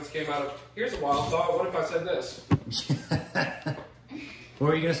doctrines came out of. Here's a wild thought. What if I said this? What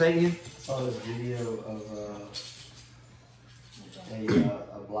were you gonna say, Ian? I saw this video of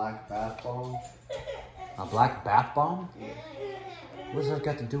a black bath bomb. A black bath bomb? What does that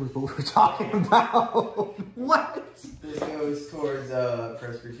got to do with what we were talking about? What? This goes towards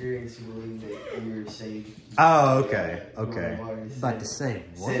Presbyterians who believe that you're saved. Oh, okay, okay. Coronavirus. About to say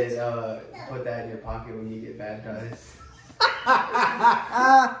what? Said, put that in your pocket when you get baptized.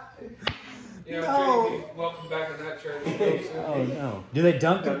 Yeah, No. JP, welcome back in that church. Oh no! Do they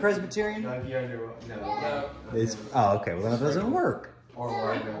dunk in Presbyterian? Dunk you under, no. No. It's okay. Well, that doesn't work. Or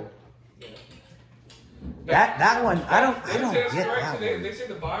Largo. That one, I don't They say it's get correct. that They one. say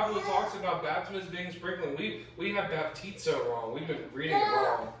the Bible talks about baptism as being sprinkling. We have baptizo wrong. We've been reading it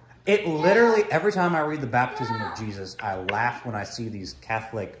wrong. It literally, every time I read the baptism of Jesus, I laugh when I see these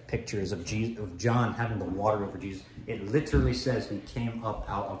Catholic pictures of John having the water over Jesus. It literally says he came up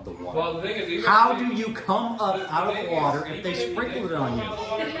out of the water. Well, the thing is, even How if do you come up out of the water if they even sprinkled it on you?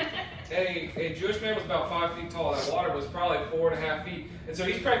 A Jewish man was about 5 feet tall. That water was probably 4.5 feet. And so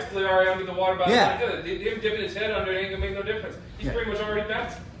he's practically already under the water by the time he does it. Him dipping his head under it ain't going to make no difference. He's pretty much already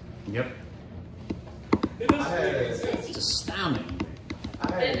baptized. Yep. It doesn't make any sense. It's astounding.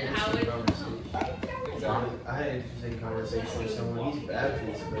 I had an Then how interesting would conversation. Exactly. I had an interesting conversation with someone. He's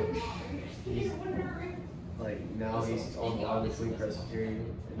Baptist, but he's like now he's on the line between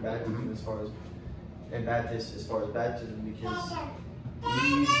Presbyterian and Baptism as far as baptism because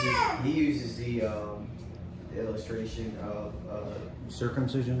he uses the illustration of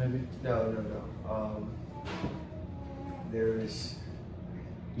Circumcision, maybe? no. There was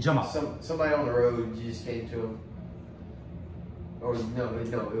You talking about? somebody on the road. Jesus came to him. Or no,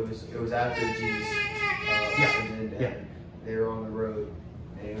 it was after Jesus ascended into heaven. They were on the road,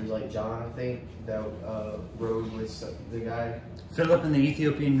 and it was like like John, I think, that rode with the guy. Philip and the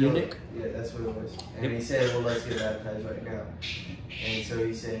Ethiopian eunuch. Yeah, that's what it was. And he said, well, let's get baptized right now. And so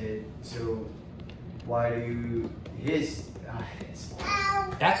he said, so why do you,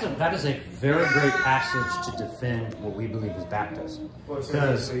 That is a very great passage to defend what we believe is baptism. well, so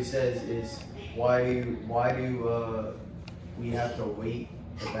that's what he says is, why do we have to wait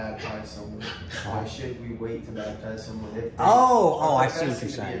to baptize someone? Why should we wait to baptize someone? If I see what you're to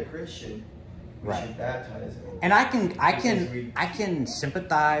saying. be a Christian, we Right. should baptize them. And I can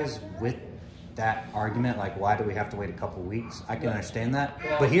sympathize with that argument. Like, why do we have to wait a couple weeks? I can understand that.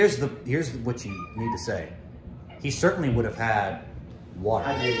 But here's what you need to say. He certainly would have had water.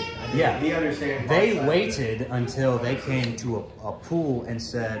 I did. Yeah. He understands. They waited until they came to a pool and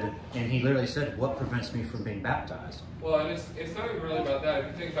he literally said, "What prevents me from being baptized?" Well, and it's not even really about that. If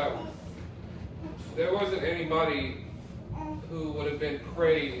you think about, there wasn't anybody who would have been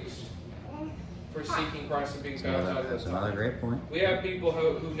praised for seeking Christ and being baptized. That's another great point. We have people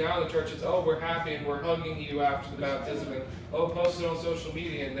who now in the church is, oh, we're happy and we're hugging you after the baptism, and oh, posted on social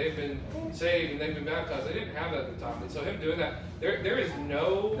media and they've been saved and they've been baptized. They didn't have that at the time, and so him doing that, there is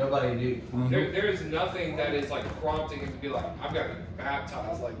Nobody knew. there is nothing that is like prompting him to be like, I've got to be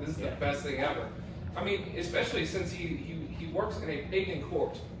baptized. Like, this is the best thing ever. I mean, especially since he works in a pagan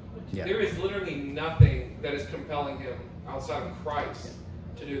court. Yeah. There is literally nothing that is compelling him outside of Christ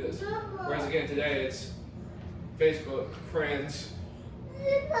to do this. Whereas again, today it's Facebook, friends,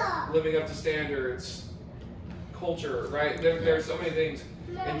 living up to standards, culture, right? There are so many things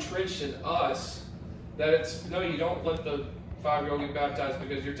entrenched in us that it's, no, you don't let the 5-year-old get baptized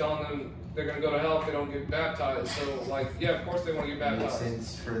because you're telling them they're going to go to hell if they don't get baptized. So, like, yeah, of course they want to get Makes baptized.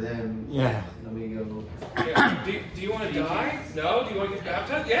 sense for them. Yeah. Let me go. Yeah. Do you want to die? No. Do you want to get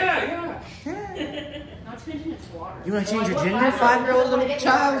baptized? Yeah. Not to mention it's water. You want to change your Well, gender, I- 5-year-old I- little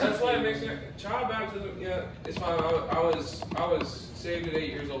child? That's why it makes me child baptism. Yeah, it's fine. I was saved at 8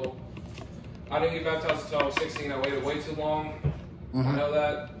 years old. I didn't get baptized until I was 16. I waited way too long. I know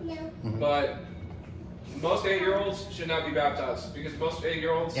that, but most 8-year-olds should not be baptized because most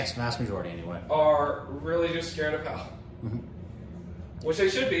 8-year-olds Yes, vast majority anyway. are really just scared of hell, which they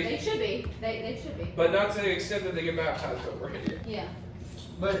should They be, should be. They should be. but not to the extent that they get baptized over it. Yeah.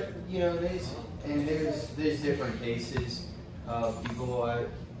 But you know, there's different cases of people at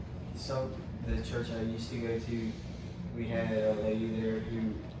the church I used to go to. We had a lady there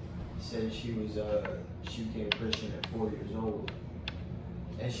who said she became a Christian at 4 years old,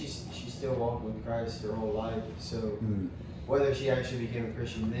 and she still walked with Christ her whole life. So whether she actually became a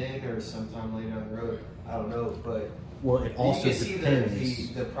Christian then or sometime later down the road, I don't know. But Well, it also you can see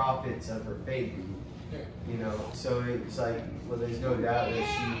depends. the profits of her faith. You know, so it's like, well, there's no doubt that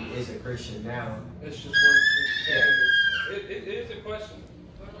she is a Christian now. It's just one. It is a question.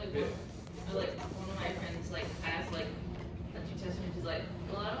 Or like one of my friends like asked like a New Testament. She's like,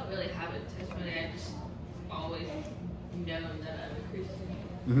 well, I don't really have a testimony. I just always known that I'm a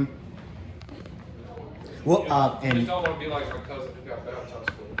Christian. Well, I just and don't want to be like my cousin who got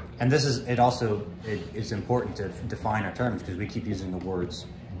baptized. this is it's important to define our terms because we keep using the words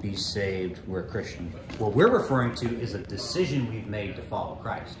 "be saved," "we're a Christian." What we're referring to is a decision we've made to follow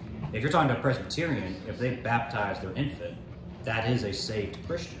Christ. If you're talking to a Presbyterian, if they baptize their infant, that is a saved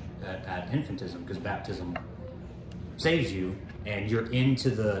Christian at infantism because baptism saves you, and you're into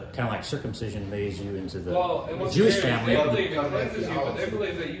the kind of like circumcision lays you into the Jewish family. They believe it cleanses you, but they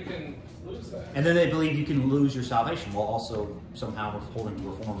believe that you can lose that. And then they believe you can lose your salvation while also somehow holding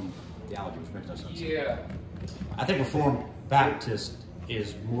Reformed theology, which makes no sense. Yeah. I think Reformed Baptist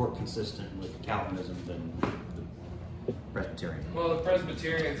is more consistent with Calvinism than the Presbyterian. Well, the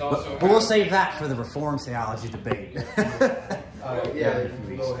Presbyterians also. But we'll save that for the Reformed theology debate. Yeah,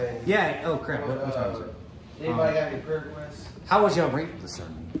 go ahead. Yeah, oh crap, what time is it? Anybody have any prayer requests? How would y'all rate the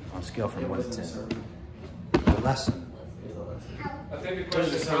sermon on a scale from 1 to 10? sermon. The lesson. It was a lesson. I think the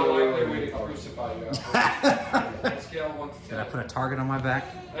question is how likely are we to crucify you after? On a scale of 1 to 10. Did I put a target on my back?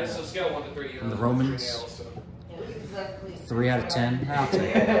 That's a scale of 1 to 3. From the Romans? 3 out of 10? I'll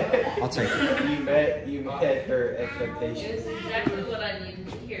take it. I'll take it. You met her It expectations. was exactly what I needed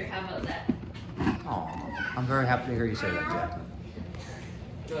to hear. How about that? Aw, I'm very happy to hear you say that, Jack.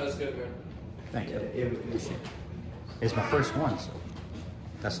 No, that's good, man. Thank you. It- It's my first one, so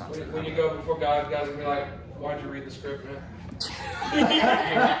that's not true. When you go before God, guys will be like, why'd you read the script, man?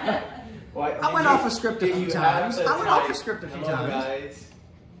 I went off a script a few times. Guys.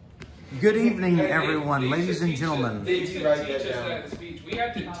 Good evening, They everyone, used to ladies and teach gentlemen. us- They used to Write teach that us down. that in speech. We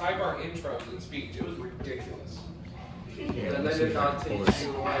had to type our intros in speech. It was ridiculous. Yeah, And they did not teach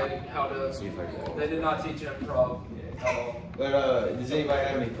you like how to. See if I can. They did not teach improv. at all. But does anybody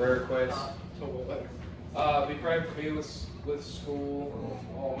have any prayer requests? Be praying for me with school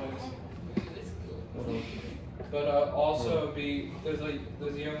always. But also there's a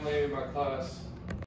young lady in my class